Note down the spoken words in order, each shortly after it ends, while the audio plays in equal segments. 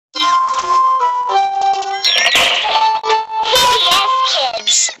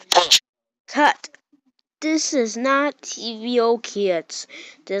This is not TVO Kids.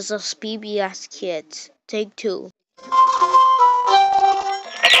 This is PBS Kids. Take two.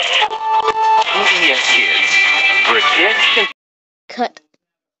 PBS Kids. For kids. Cut.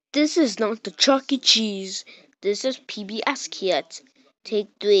 This is not the Chuck E. Cheese. This is PBS Kids. Take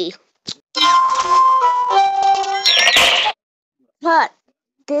three. Cut.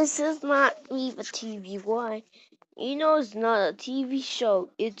 This is not Viva TV. Why? You know it's not a TV show.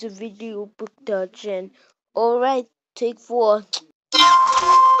 It's a video production. Alright, take four.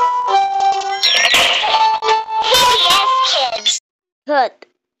 Cut.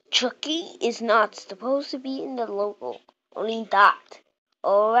 Chucky is not supposed to be in the logo. Only that.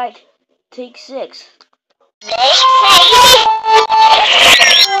 Alright, take six.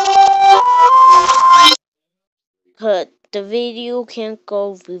 Cut. The video can't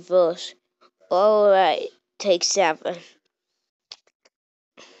go reverse. Alright, take seven.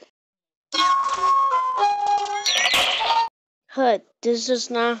 Cut. This is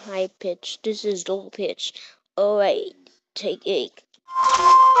not high pitch. This is low pitch. Alright, take eight.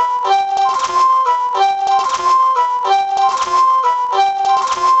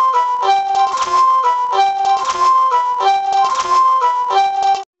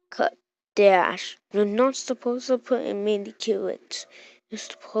 Cut. Dash. You're not supposed to put in many carrots. You're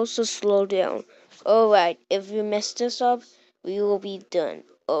supposed to slow down. Alright, if you mess this up, we will be done.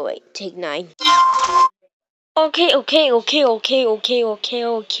 Alright, take nine. Okay.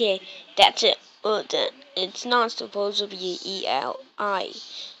 That's it. Well done. It's not supposed to be ELI.